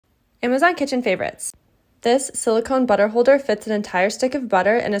Amazon Kitchen Favorites. This silicone butter holder fits an entire stick of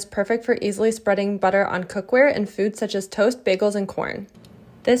butter and is perfect for easily spreading butter on cookware and foods such as toast, bagels, and corn.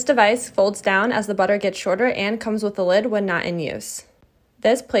 This device folds down as the butter gets shorter and comes with a lid when not in use.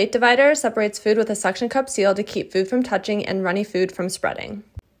 This plate divider separates food with a suction cup seal to keep food from touching and runny food from spreading.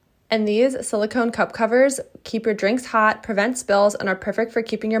 And these silicone cup covers keep your drinks hot, prevent spills, and are perfect for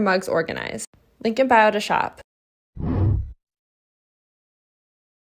keeping your mugs organized. Link in bio to shop.